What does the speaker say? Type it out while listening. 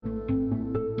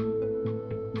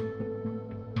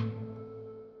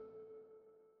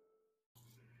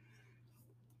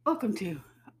Welcome to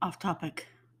Off Topic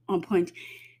on Point.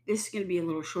 This is going to be a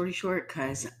little short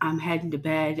because I'm heading to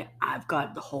bed. I've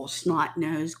got the whole snot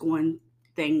nose going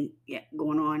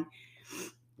on.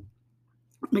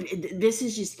 But this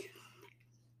is just,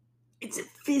 it's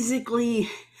physically,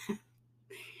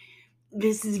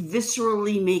 this is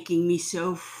viscerally making me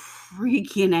so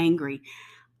freaking angry.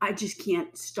 I just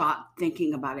can't stop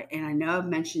thinking about it. And I know I've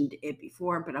mentioned it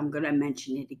before, but I'm going to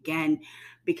mention it again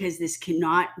because this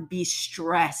cannot be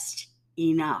stressed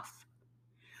enough.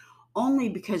 Only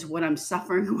because what I'm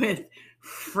suffering with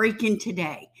freaking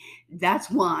today.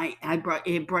 That's why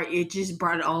it just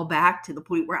brought it all back to the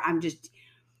point where I'm just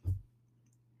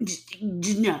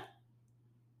no.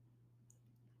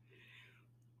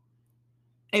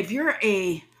 If you're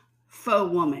a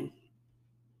faux woman,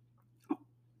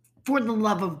 for the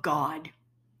love of God,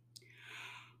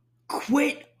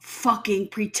 quit fucking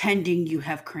pretending you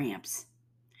have cramps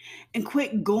and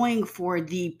quit going for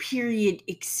the period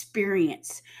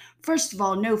experience. First of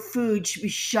all, no food should be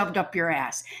shoved up your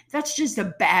ass. That's just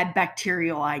a bad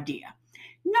bacterial idea.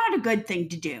 Not a good thing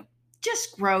to do.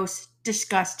 Just gross,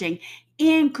 disgusting,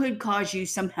 and could cause you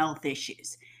some health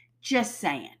issues. Just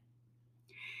saying.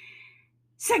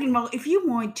 Second of all, if you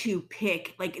want to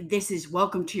pick, like, this is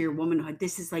welcome to your womanhood,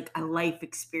 this is like a life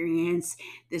experience.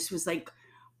 This was like,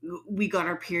 we got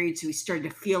our period, so we started to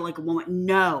feel like a woman.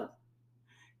 No,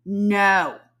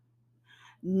 no,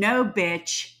 no,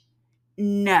 bitch.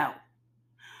 No.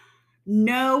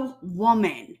 No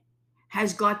woman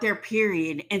has got their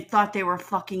period and thought they were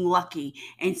fucking lucky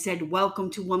and said, welcome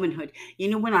to womanhood.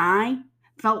 You know, when I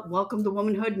felt welcome to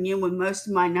womanhood, and when most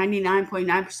of my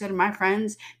 99.9% of my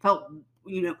friends felt,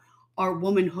 our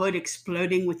womanhood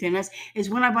exploding within us,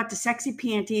 is when I bought the sexy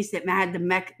panties that had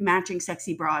the matching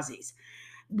sexy brasies.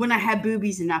 When I had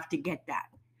boobies enough to get that.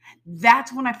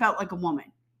 That's when I felt like a woman.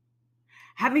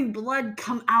 Having blood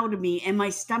come out of me and my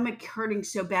stomach hurting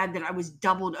so bad that I was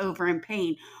doubled over in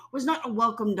pain was not a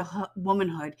welcome to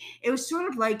womanhood. It was sort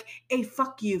of like a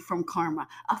fuck you from karma,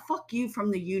 a fuck you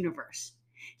from the universe.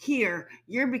 Here,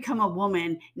 you're become a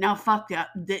woman. Now fuck up.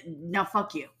 Now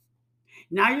fuck you.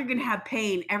 Now you're going to have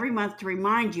pain every month to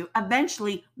remind you.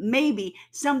 Eventually, maybe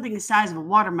something the size of a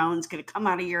watermelon is going to come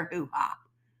out of your hoo-ha.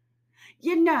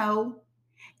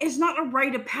 It's not a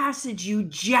rite of passage, you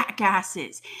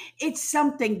jackasses. It's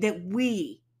something that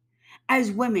we,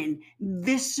 as women,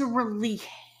 viscerally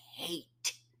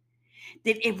hate.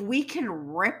 That if we can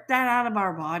rip that out of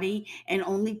our body and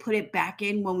only put it back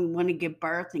in when we want to give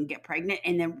birth and get pregnant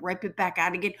and then rip it back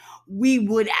out again, we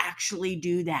would actually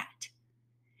do that.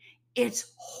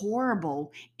 It's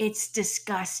horrible. It's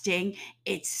disgusting.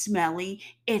 It's smelly.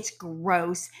 It's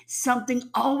gross. Something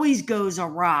always goes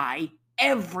awry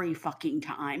every fucking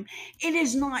time. It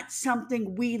is not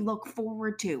something we look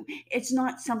forward to. It's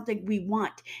not something we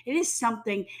want. It is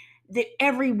something that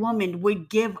every woman would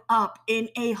give up in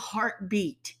a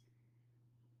heartbeat.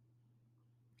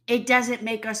 It doesn't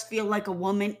make us feel like a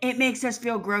woman. It makes us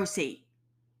feel grossy.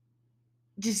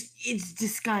 It's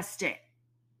disgusting.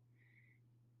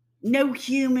 No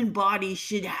human body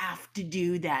should have to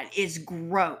do that. It's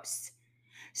gross.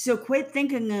 So quit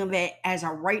thinking of it as a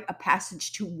rite of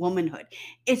passage to womanhood.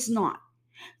 It's not.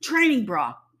 Training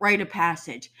bra, rite of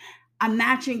passage. A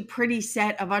matching pretty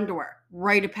set of underwear,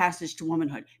 rite of passage to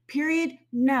womanhood. Period?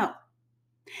 No.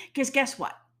 Because guess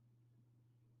what?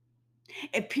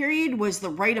 If period was the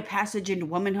rite of passage into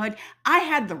womanhood, I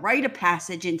had the rite of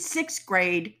passage in fifth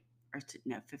grade.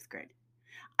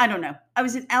 I don't know. I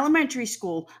was in elementary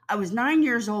school. I was 9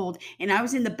 years old and I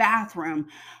was in the bathroom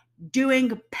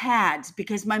doing pads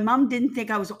because my mom didn't think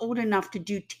I was old enough to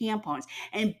do tampons.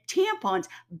 And tampons,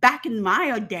 back in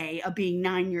my day of being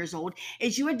 9 years old,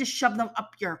 is you had to shove them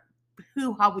up your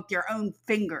hoo-ha with your own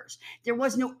fingers. There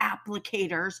was no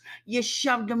applicators. You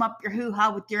shoved them up your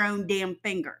hoo-ha with your own damn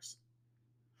fingers.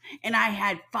 And I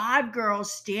had 5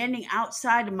 girls standing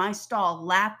outside of my stall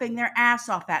laughing their ass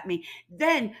off at me.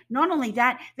 Then, not only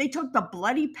that, they took the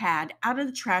bloody pad out of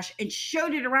the trash and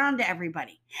showed it around to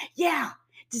everybody. Yeah,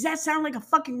 does that sound like a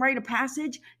fucking rite of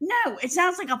passage? No, it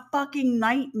sounds like a fucking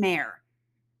nightmare.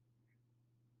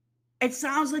 It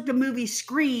sounds like the movie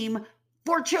Scream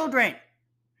for children.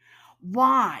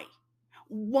 Why?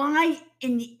 Why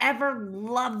in the ever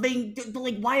loving,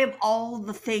 like, why of all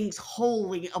the things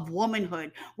holy of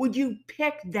womanhood would you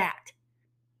pick that?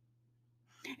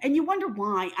 And you wonder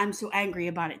why I'm so angry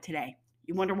about it today.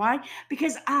 You wonder why?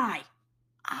 Because I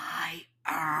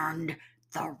earned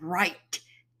the right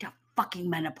to fucking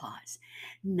menopause.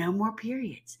 No more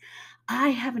periods. I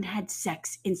haven't had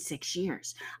sex in 6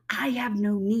 years. I have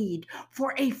no need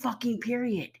for a fucking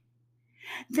period.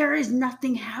 There is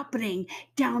nothing happening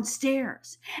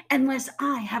downstairs unless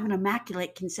I have an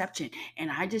immaculate conception.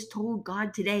 And I just told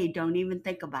God today, don't even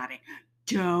think about it.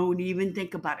 Don't even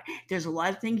think about it. There's a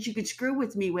lot of things you can screw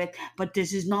with me with, but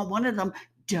this is not one of them.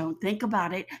 Don't think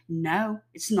about it. No,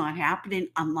 it's not happening.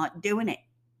 I'm not doing it.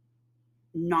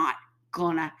 Not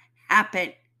gonna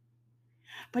happen.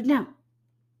 But no,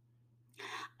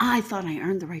 I thought I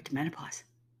earned the right to menopause.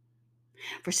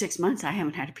 For 6 months, I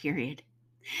haven't had a period.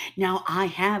 Now, I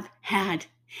have had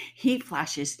heat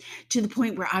flashes to the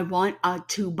point where I want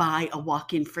to buy a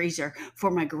walk-in freezer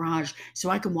for my garage so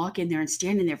I can walk in there and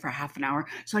stand in there for half an hour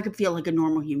so I can feel like a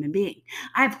normal human being.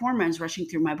 I have hormones rushing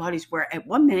through my bodies where at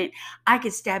one minute I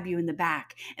could stab you in the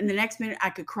back and the next minute I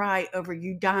could cry over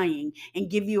you dying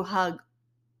and give you a hug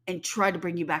and try to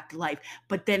bring you back to life,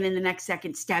 but then in the next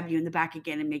second stab you in the back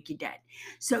again and make you dead.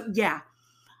 So yeah,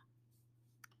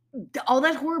 all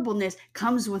that horribleness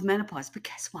comes with menopause, but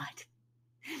guess what?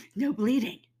 No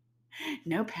bleeding,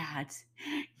 no pads,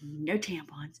 no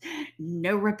tampons,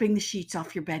 no ripping the sheets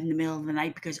off your bed in the middle of the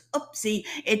night because, oopsie,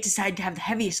 it decided to have the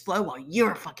heaviest flow while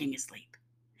you're fucking asleep.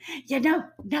 Yeah,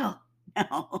 no.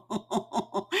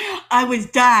 I was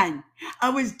done. I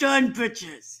was done,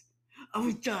 bitches. I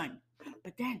was done.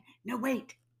 But then, no,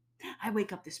 wait. I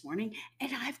wake up this morning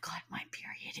and I've got my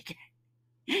period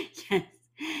again.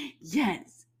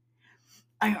 Yes.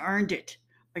 I earned it.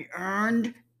 I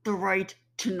earned the right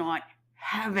to not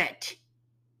have it.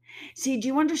 See, do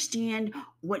you understand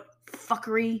what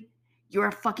fuckery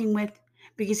you're fucking with?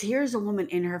 Because here's a woman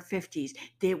in her 50s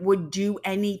that would do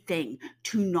anything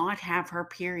to not have her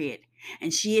period.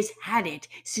 And she has had it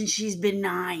since she's been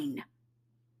 9.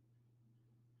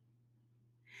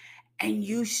 And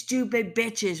you stupid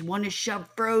bitches want to shove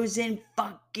frozen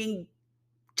fucking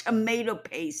tomato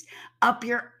paste up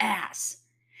your ass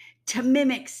to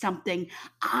mimic something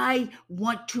I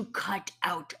want to cut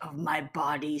out of my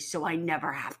body so I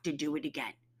never have to do it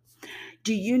again.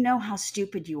 Do you know how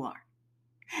stupid you are?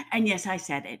 And yes, I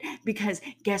said it because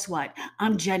guess what?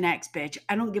 I'm Gen X, bitch.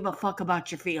 I don't give a fuck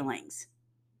about your feelings.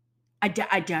 I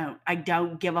don't. I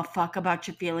don't give a fuck about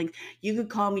your feelings. You could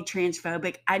call me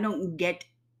transphobic. I don't get,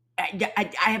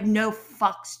 I have no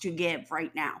fucks to give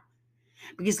right now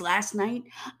because last night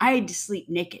I had to sleep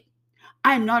naked.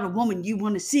 I am not a woman you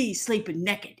want to see sleeping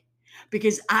naked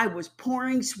because I was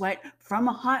pouring sweat from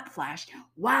a hot flash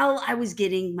while I was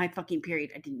getting my fucking period.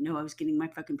 I didn't know I was getting my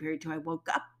fucking period till I woke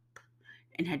up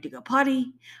and had to go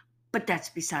potty, but that's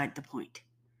beside the point.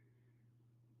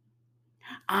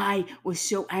 I was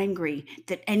so angry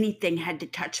that anything had to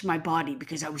touch my body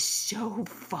because I was so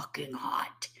fucking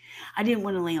hot. I didn't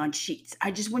want to lay on sheets. I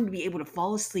just wanted to be able to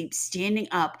fall asleep standing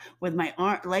up with my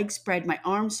legs spread, my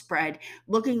arms spread,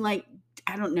 looking like,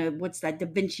 I don't know, what's that, Da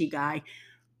Vinci guy,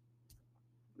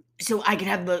 so I could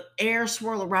have the air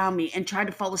swirl around me and try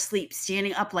to fall asleep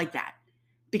standing up like that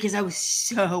because I was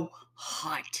so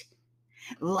hot.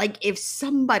 Like if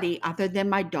somebody other than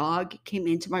my dog came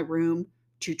into my room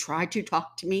to try to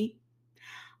talk to me,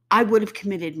 I would have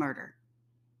committed murder.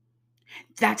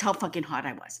 That's how fucking hot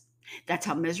I was. That's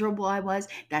how miserable I was.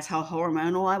 That's how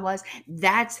hormonal I was.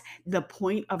 That's the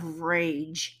point of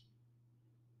rage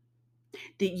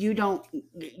that you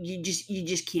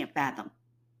just can't fathom.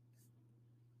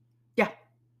 Yeah,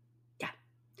 yeah.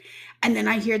 And then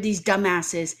I hear these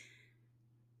dumbasses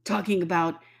talking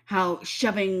about how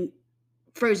shoving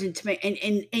frozen tomato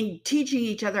and teaching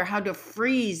each other how to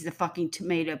freeze the fucking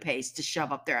tomato paste to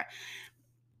shove up there.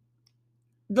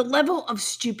 The level of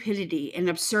stupidity and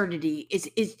absurdity is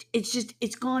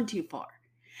it's gone too far.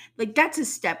 Like that's a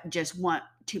step just one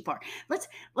too far.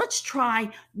 Let's try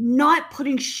not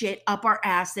putting shit up our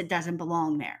ass that doesn't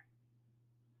belong there.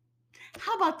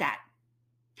 How about that?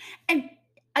 And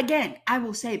again, I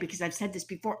will say, because I've said this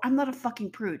before, I'm not a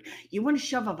fucking prude. You want to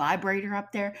shove a vibrator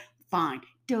up there? Fine.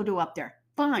 Dildo up there?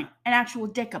 Fine. An actual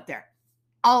dick up there?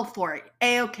 All for it.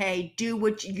 A-okay. Do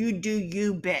what you do,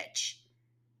 you bitch.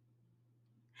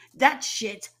 That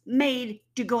shit's made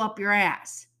to go up your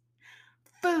ass.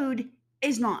 Food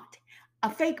is not. A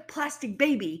fake plastic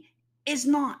baby is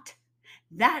not.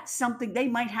 That's something they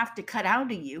might have to cut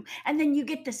out of you, and then you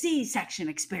get the C-section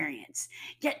experience.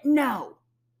 Yet no.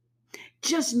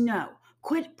 Just no.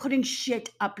 Quit putting shit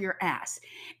up your ass.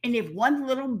 And if one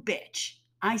little bitch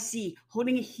I see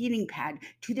holding a heating pad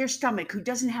to their stomach who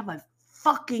doesn't have a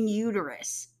fucking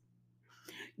uterus,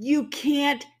 you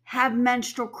can't have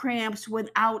menstrual cramps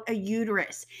without a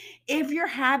uterus. If you're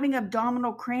having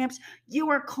abdominal cramps, you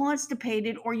are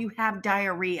constipated or you have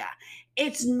diarrhea.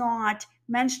 It's not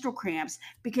menstrual cramps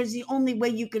because the only way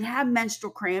you can have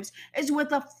menstrual cramps is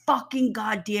with a fucking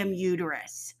goddamn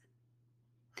uterus.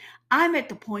 I'm at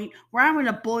the point where I'm going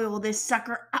to boil this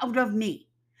sucker out of me.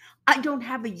 I don't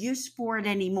have a use for it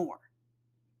anymore.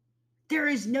 There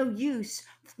is no use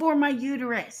for my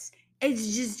uterus.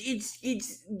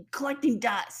 It's collecting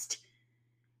dust.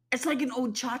 It's like an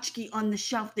old tchotchke on the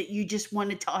shelf that you just want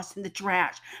to toss in the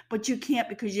trash, but you can't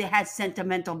because it has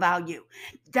sentimental value.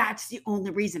 That's the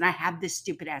only reason I have this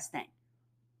stupid ass thing.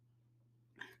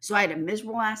 So I had a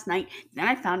miserable last night. Then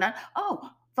I found out, oh,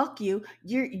 fuck you.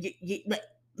 Like,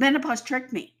 menopause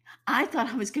tricked me. I thought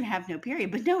I was going to have no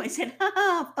period, but no, it said,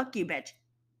 fuck you, bitch.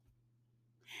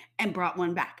 And brought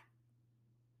one back.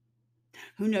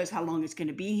 Who knows how long it's going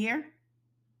to be here?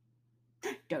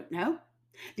 Don't know.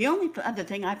 The only other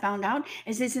thing I found out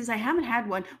is that since I haven't had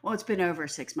one, well, it's been over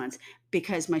 6 months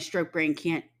because my stroke brain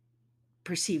can't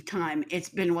perceive time. It's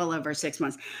been well over 6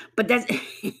 months. But that's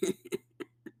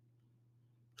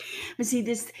but see,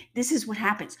 this is what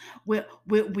happens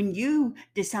when you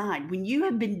decide, when you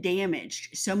have been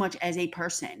damaged so much as a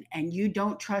person and you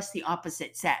don't trust the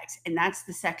opposite sex, and that's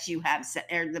the sex you have,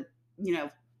 or the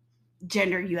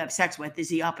gender you have sex with is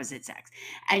the opposite sex,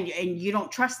 and you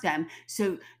don't trust them,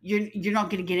 so you're not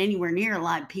going to get anywhere near a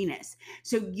live penis,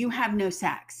 so you have no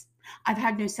sex. I've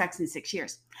had no sex in 6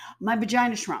 years. My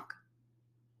vagina shrunk.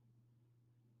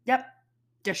 Yep,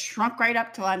 just shrunk right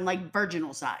up till I'm like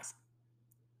virginal size.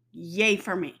 Yay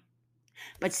for me.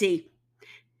 But see,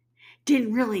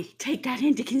 didn't really take that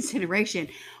into consideration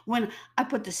when I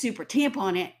put the super tampon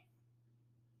on it.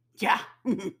 Yeah.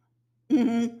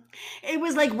 It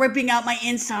was like ripping out my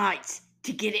insides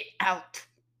to get it out.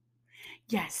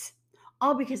 Yes.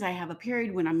 All because I have a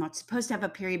period when I'm not supposed to have a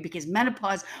period, because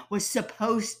menopause was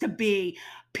supposed to be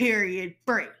period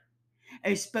free. It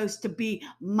was supposed to be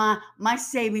my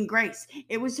saving grace.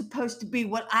 It was supposed to be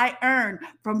what I earned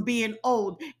from being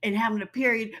old and having a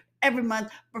period every month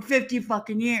for 50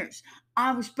 fucking years.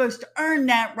 I was supposed to earn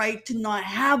that right to not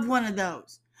have one of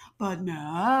those. But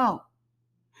no.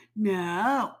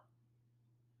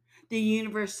 The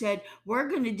universe said, we're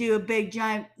going to do a big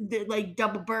giant like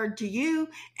double bird to you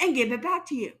and give it back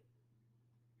to you.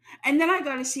 And then I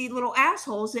got to see little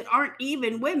assholes that aren't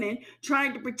even women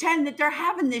trying to pretend that they're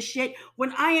having this shit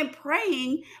when I am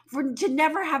praying to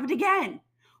never have it again.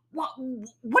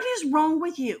 What is wrong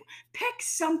with you? Pick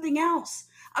something else.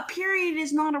 A period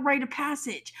is not a rite of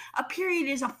passage. A period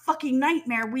is a fucking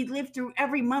nightmare we live through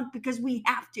every month because we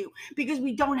have to, because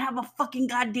we don't have a fucking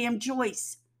goddamn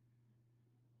choice.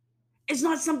 It's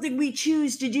not something we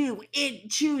choose to do. It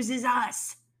chooses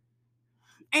us.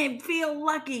 And feel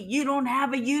lucky you don't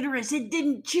have a uterus. It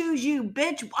didn't choose you,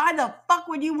 bitch. Why the fuck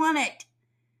would you want it?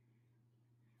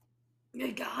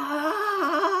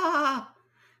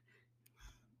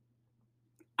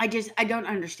 I don't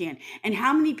understand. And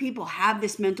how many people have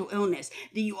this mental illness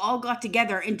that you all got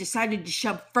together and decided to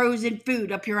shove frozen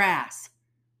food up your ass?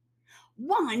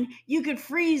 One, you could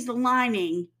freeze the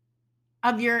lining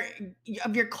of your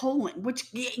colon,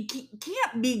 which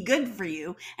can't be good for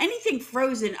you. Anything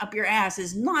frozen up your ass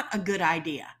is not a good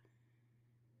idea.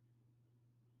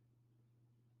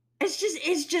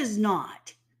 It's just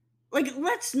not. Like,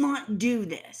 let's not do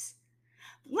this.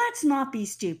 Let's not be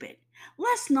stupid.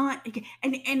 Let's not.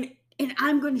 And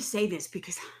I'm going to say this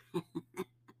because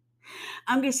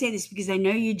I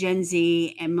know you Gen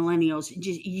Z and millennials.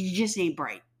 You just ain't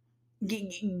bright.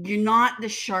 You're not the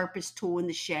sharpest tool in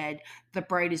the shed, the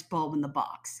brightest bulb in the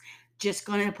box. Just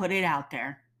going to put it out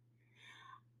there.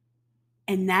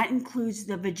 And that includes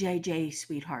the vajayjay,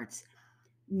 sweethearts.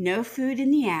 No food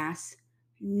in the ass,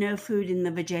 no food in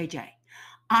the vajayjay.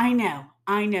 I know.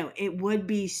 It would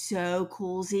be so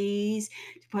coolsies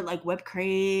to put like whipped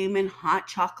cream and hot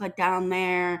chocolate down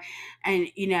there and,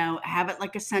 have it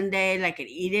like a sundae, like and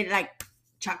eat it like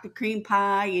chocolate cream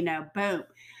pie, boom.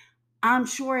 I'm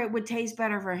sure it would taste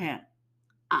better for him.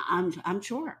 I'm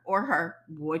sure, or her,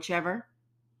 whichever,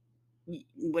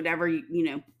 whatever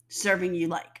serving you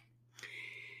like.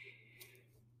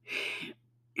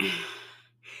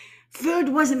 Food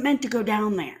wasn't meant to go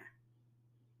down there.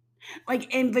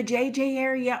 Like in the JJ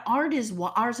area,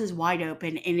 ours is wide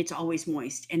open and it's always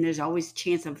moist, and there's always a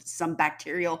chance of some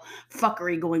bacterial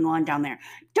fuckery going on down there.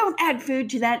 Don't add food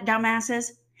to that,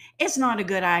 dumbasses. It's not a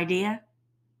good idea.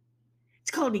 It's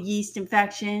called a yeast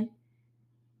infection.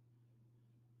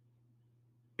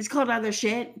 It's called other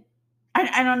shit.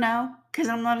 I don't know, because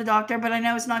I'm not a doctor, but I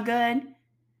know it's not good.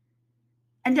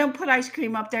 And don't put ice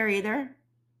cream up there either.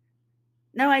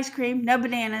 No ice cream, no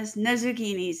bananas, no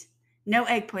zucchinis, no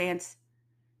eggplants.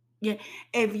 Yeah,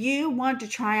 if you want to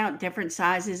try out different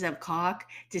sizes of cock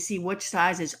to see which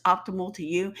size is optimal to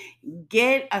you,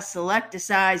 get a select a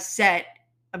size set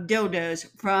of dildos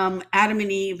from Adam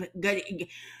and Eve.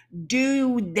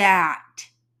 Do that.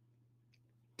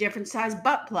 Different size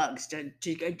butt plugs.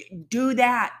 Do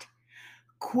that.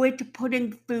 Quit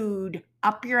putting food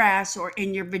up your ass or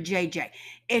in your vajayjay.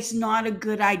 It's not a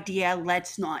good idea.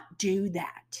 Let's not do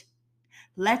that.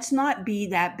 Let's not be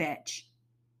that bitch.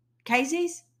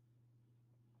 Casey's?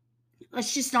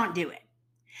 Let's just not do it.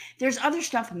 There's other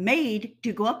stuff made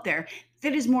to go up there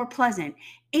that is more pleasant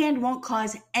and won't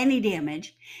cause any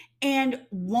damage and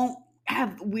won't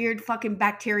have weird fucking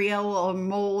bacteria or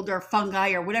mold or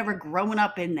fungi or whatever growing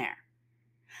up in there.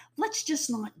 Let's just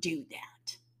not do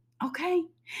that. Okay?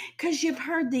 Because you've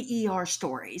heard the ER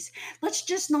stories. Let's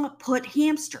just not put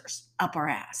hamsters up our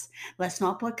ass. Let's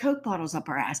not put Coke bottles up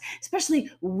our ass, especially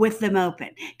with them open,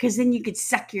 because then you could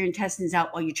suck your intestines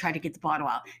out while you try to get the bottle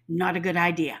out. Not a good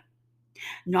idea.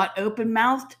 Not open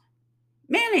mouthed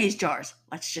mayonnaise jars.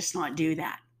 Let's just not do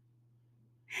that.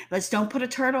 Let's don't put a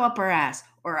turtle up our ass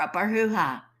or up our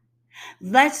hoo-ha.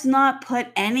 Let's not put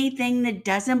anything that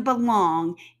doesn't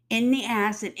belong in the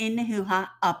ass and in the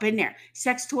hoo-ha up in there.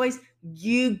 Sex toys,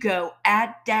 you go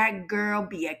at that girl,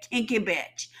 be a kinky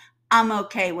bitch. I'm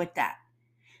okay with that.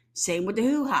 Same with the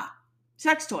hoo-ha.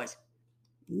 Sex toys,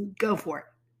 go for it.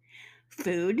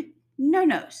 Food,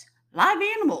 no-nos. Live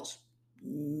animals,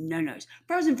 no-nos.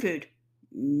 Frozen food,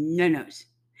 no-nos.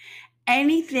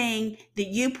 Anything that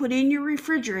you put in your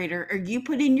refrigerator or you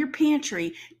put in your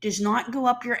pantry does not go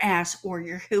up your ass or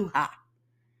your hoo-ha.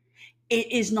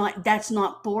 It is not, that's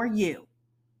not for you.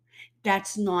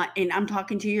 That's not, and I'm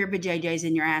talking to your vajayjays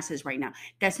and your asses right now.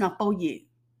 That's not for you.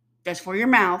 That's for your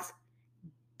mouth.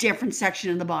 Different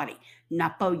section of the body.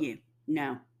 Not for you.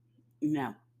 No.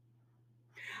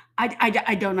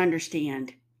 I don't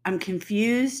understand. I'm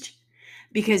confused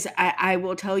because I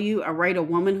will tell you a rite of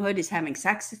womanhood is having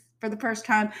sex for the first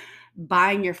time,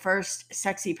 buying your first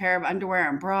sexy pair of underwear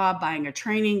and bra, buying a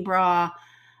training bra,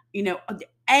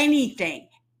 anything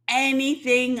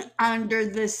under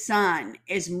the sun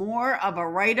is more of a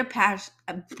rite of passage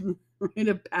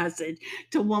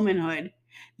to womanhood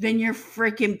than your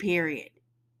freaking period.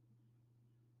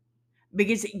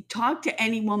 Because talk to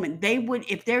any woman, they would,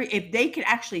 if they could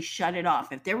actually shut it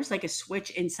off, if there was like a switch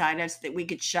inside us that we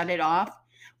could shut it off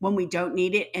when we don't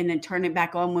need it and then turn it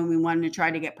back on when we wanted to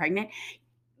try to get pregnant,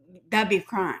 that'd be a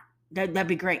crime. That'd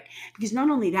be great. Because not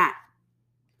only that,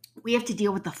 we have to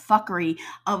deal with the fuckery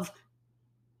of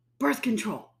birth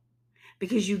control.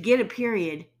 Because you get a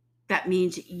period, that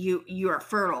means you are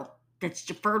fertile. That's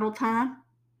your fertile time.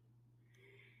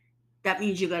 That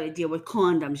means you got to deal with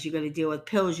condoms. You got to deal with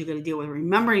pills. You got to deal with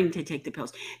remembering to take the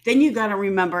pills. Then you got to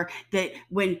remember that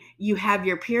when you have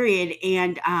your period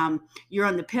and you're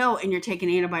on the pill and you're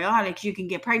taking antibiotics, you can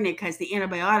get pregnant because the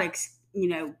antibiotics,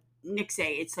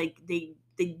 Nixay, it's like they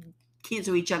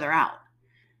cancel each other out.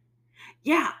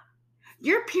 Yeah,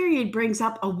 your period brings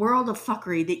up a world of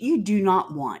fuckery that you do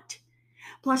not want.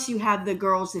 Plus, you have the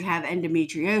girls that have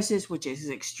endometriosis, which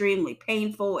is extremely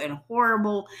painful and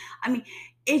horrible. I mean,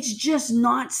 it's just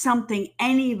not something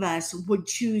any of us would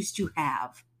choose to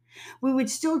have. We would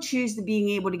still choose the being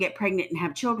able to get pregnant and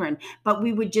have children, but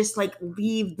we would just like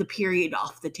leave the period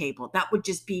off the table. That would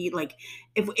just be like,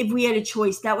 if we had a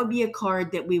choice, that would be a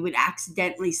card that we would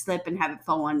accidentally slip and have it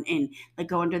fall on and like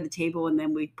go under the table, and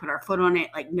then we'd put our foot on it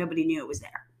like nobody knew it was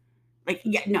there. Like,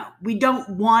 yeah, no, we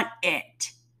don't want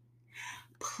it.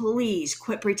 Please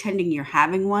quit pretending you're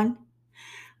having one.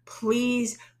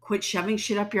 Please quit shoving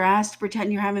shit up your ass to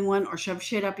pretend you're having one, or shove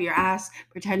shit up your ass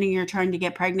pretending you're trying to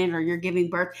get pregnant or you're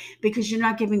giving birth, because you're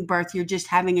not giving birth. You're just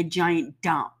having a giant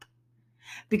dump.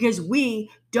 Because we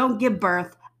don't give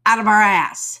birth out of our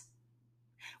ass.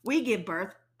 We give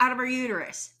birth out of our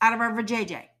uterus, out of our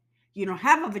vajayjay. You don't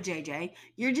have a vajayjay.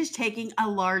 You're just taking a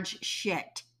large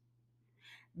shit.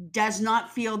 Does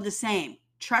not feel the same.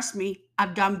 Trust me,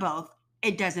 I've done both.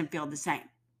 It doesn't feel the same.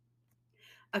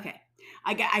 Okay.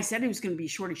 I said it was going to be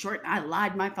short and short, and I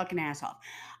lied my fucking ass off.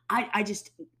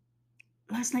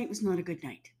 Last night was not a good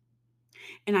night.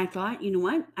 And I thought, you know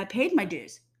what? I paid my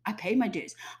dues.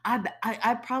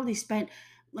 I probably spent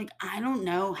like, I don't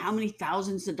know how many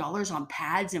thousands of dollars on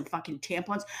pads and fucking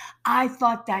tampons. I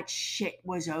thought that shit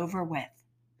was over with.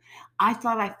 I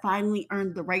thought I finally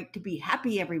earned the right to be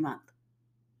happy every month.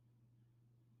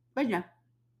 But no.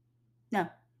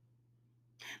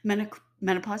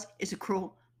 Menopause is a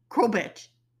cruel bitch.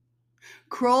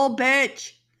 Cruel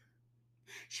bitch.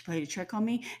 She played a trick on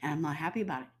me, and I'm not happy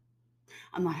about it.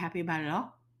 I'm not happy about it at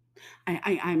all.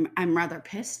 I'm rather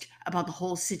pissed about the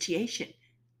whole situation.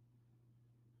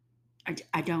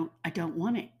 I don't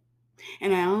want it.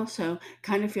 And I also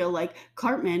kind of feel like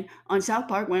Cartman on South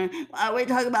Park when we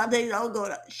talk about things, I'll go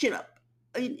to shit up.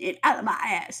 out of my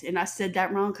ass. And I said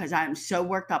that wrong because I am so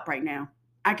worked up right now.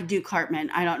 I could do Cartman.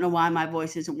 I don't know why my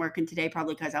voice isn't working today.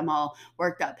 Probably because I'm all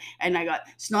worked up and I got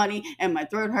snotty and my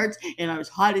throat hurts and I was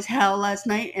hot as hell last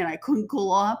night and I couldn't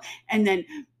cool off. And then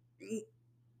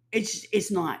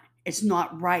it's not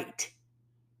right.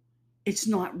 It's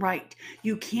not right.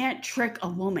 You can't trick a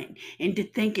woman into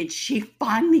thinking she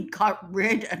finally got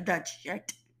rid of that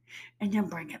shit and then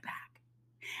bring it back.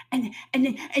 And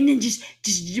then just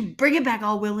bring it back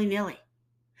all willy nilly.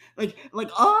 Like,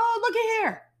 oh, look at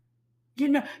here. You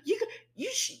know, you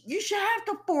should have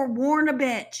to forewarn a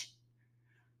bitch.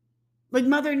 Like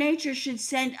Mother Nature should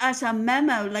send us a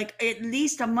memo like at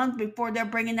least a month before they're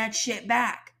bringing that shit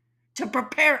back to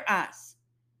prepare us.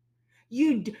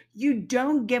 You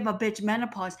don't give a bitch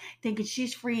menopause thinking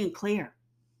she's free and clear,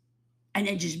 and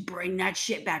then just bring that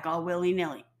shit back all willy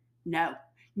nilly. No,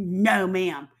 no,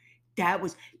 ma'am. That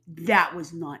was that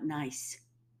was not nice.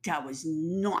 That was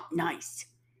not nice.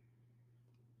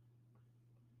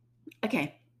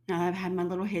 Okay, now I've had my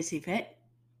little hissy fit.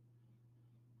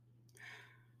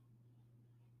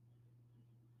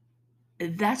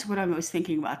 That's what I was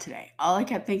thinking about today. All I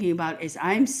kept thinking about is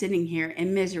I'm sitting here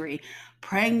in misery,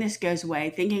 praying this goes away,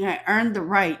 thinking I earned the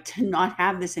right to not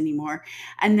have this anymore.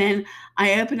 And then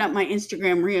I open up my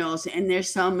Instagram reels and there's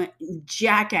some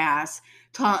jackass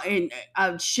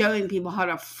showing people how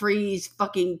to freeze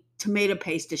fucking tomato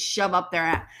paste to shove up their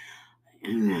ass.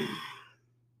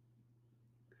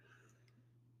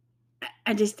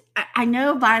 I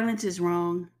know violence is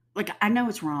wrong. Like, I know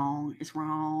it's wrong. It's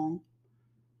wrong.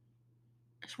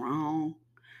 It's wrong.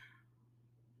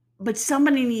 But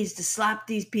somebody needs to slap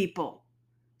these people.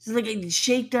 So like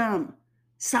shake them,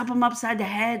 slap them upside the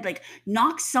head, like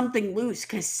knock something loose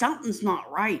because something's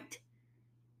not right.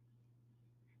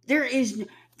 There is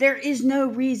there is no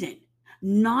reason,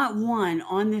 not one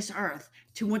on this earth,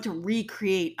 to want to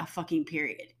recreate a fucking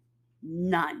period.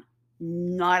 None.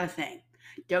 Not a thing.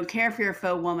 Don't care if you're a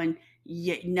faux woman.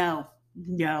 No,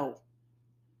 no,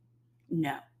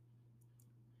 no.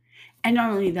 And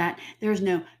not only that, there's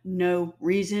no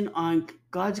reason on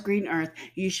God's green earth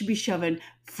you should be shoving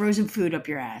frozen food up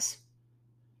your ass.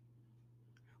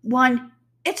 One,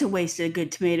 it's a waste of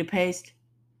good tomato paste.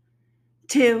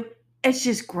 Two, it's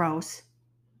just gross.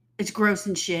 It's gross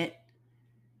and shit.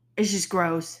 It's just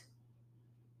gross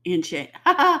and shit.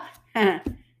 That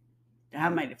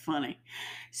made it funny.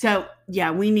 So yeah,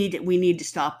 we need to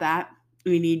stop that.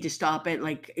 We need to stop it.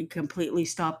 Like completely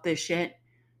stop this shit.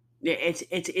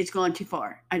 It's gone too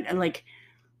far. Like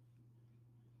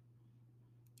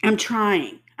I'm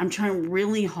trying. I'm trying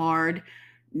really hard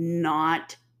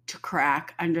not to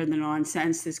crack under the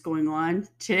nonsense that's going on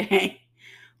today.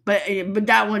 But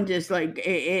that one just like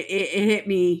it hit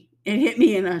me. It hit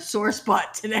me in a sore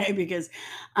spot today because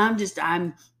I'm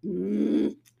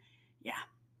yeah.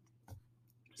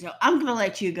 So I'm gonna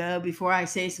let you go before I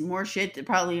say some more shit to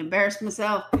probably embarrass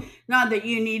myself. Not that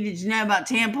you needed to know about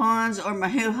tampons or my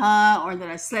hoo ha or that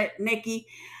I slept Nikki.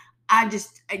 I had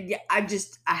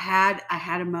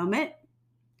a moment.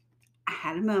 I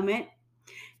had a moment,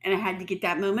 and I had to get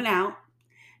that moment out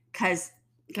because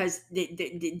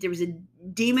there was a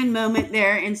demon moment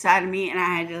there inside of me, and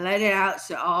I had to let it out.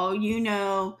 So all you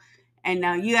know, and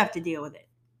now you have to deal with it.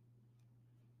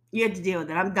 You have to deal with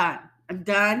it. I'm done. I'm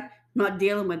done. I'm not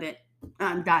dealing with it.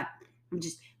 I'm done.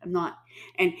 I'm not.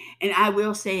 And I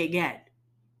will say again,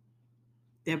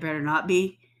 there better not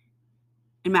be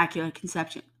immaculate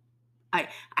conception. I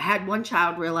had one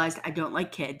child realize I don't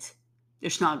like kids. They're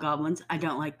snot goblins. I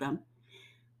don't like them.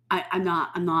 I'm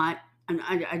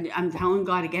telling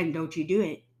God again, don't you do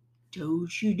it.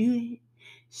 Don't you do it.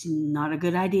 It's not a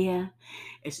good idea.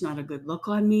 It's not a good look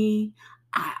on me.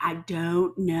 I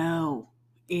don't know.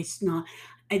 It's not,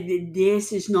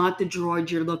 this is not the droid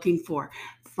you're looking for.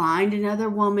 Find another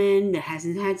woman that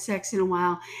hasn't had sex in a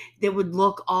while that would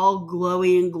look all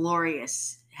glowy and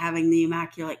glorious having the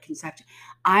immaculate conception.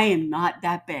 I am not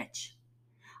that bitch.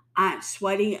 I'm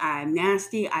sweaty. I'm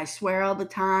nasty. I swear all the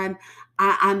time.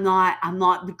 I'm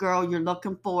not the girl you're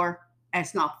looking for.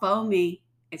 It's not for me.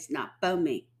 It's not for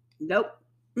me. Nope.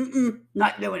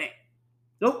 Not doing it.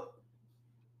 Nope.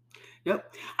 Nope.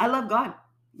 I love God.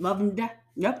 Love him to death.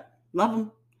 Yep. Love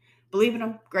him. Believe in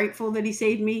him. Grateful that he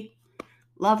saved me.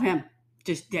 Love him.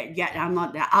 Just that. Yeah, I'm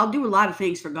not that. I'll do a lot of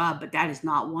things for God, but that is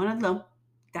not one of them.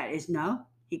 That is no.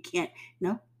 He can't.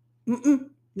 No.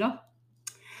 No.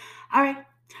 All right.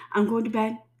 I'm going to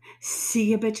bed.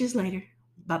 See you bitches later.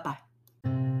 Bye bye.